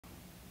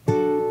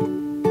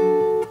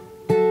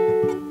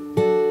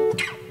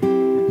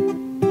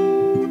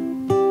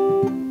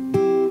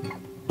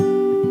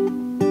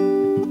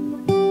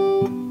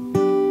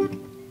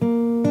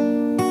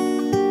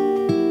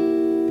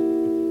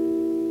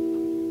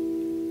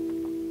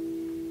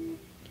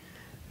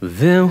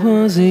There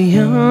was a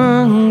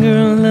young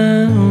girl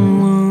I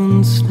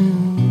once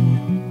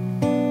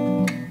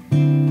knew.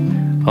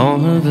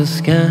 All of the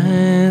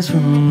skies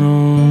were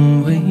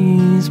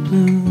always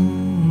blue.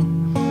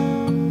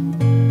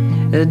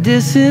 A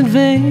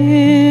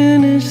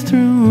disadvantage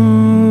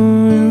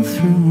through and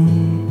through.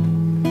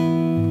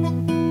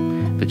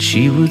 But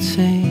she would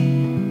say,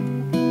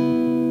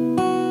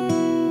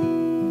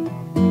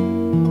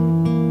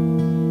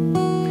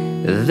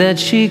 that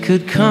she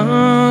could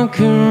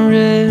conquer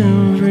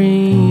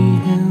every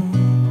hill.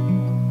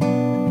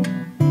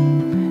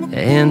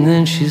 And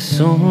then she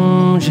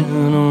soldiered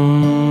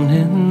on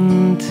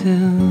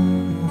until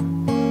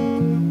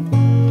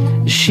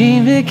she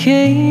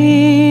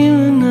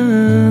became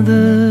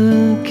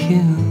another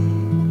kill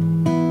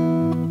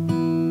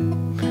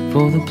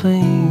for the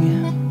plague.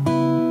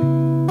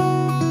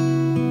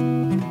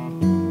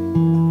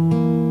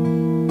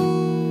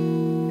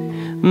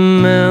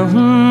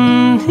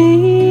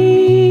 Melanie,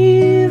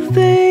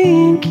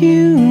 thank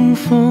you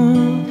for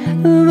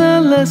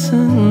the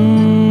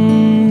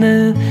lesson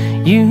that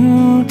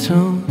you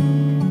taught.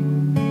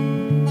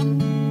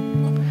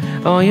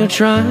 All your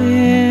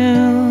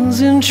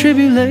trials and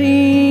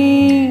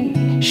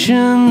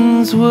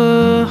tribulations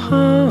were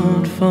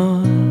hard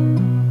fought.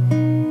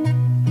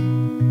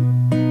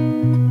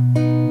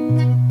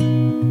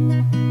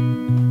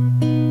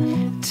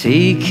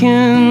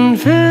 Taken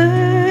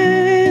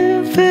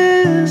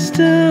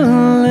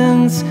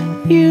pestilence,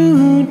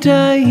 you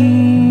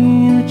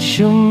died, but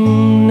you're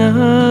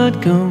not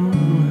gone.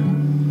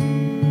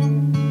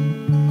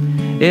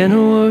 In a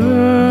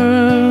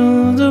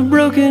world of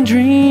broken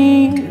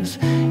dreams,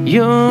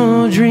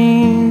 your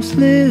dreams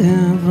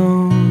live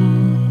on.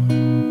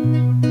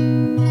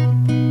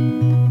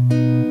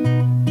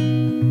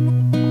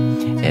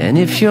 And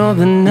if you're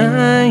the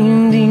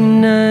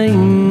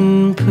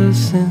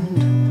 99%,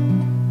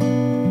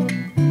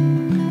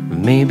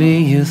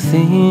 maybe you're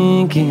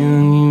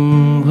thinking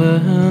you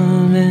were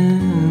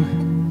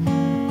meant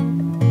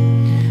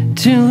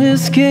to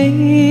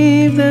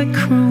escape that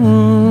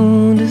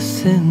cruel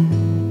descent.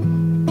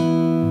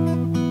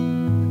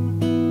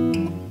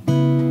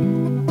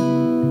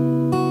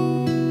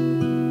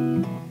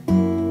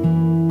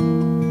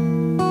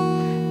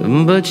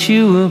 But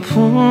you were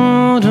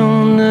put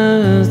on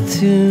earth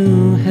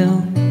to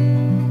help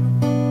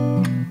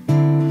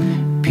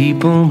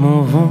people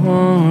more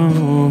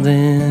vulnerable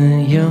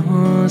than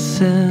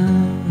yourself.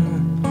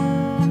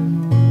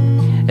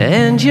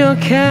 And you're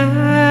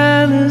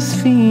callous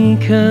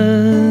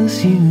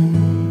because you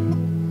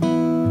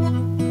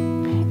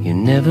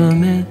never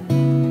met.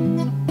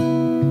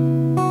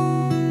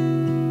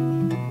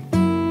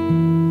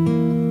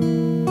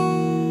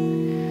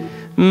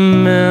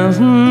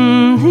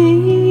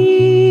 Melanie,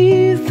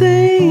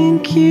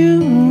 thank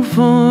you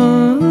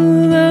for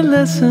the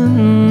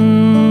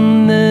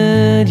lesson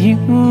that you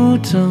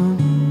taught.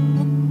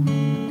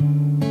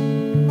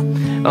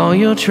 All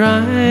your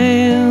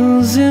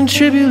trials and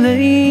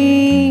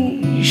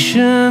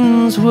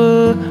tribulations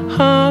were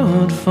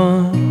hard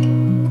fought.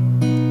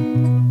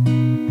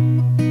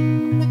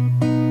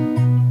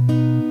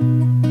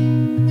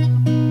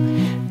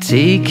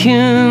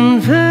 Taken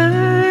by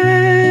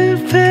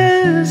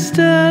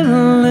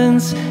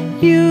pestilence,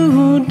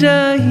 you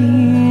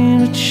died,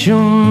 but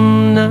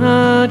you're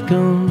not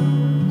gone.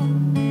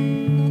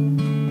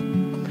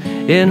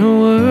 In a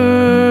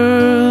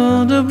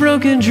world of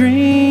broken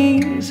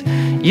dreams,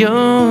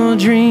 your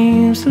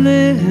dreams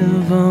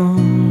live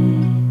on.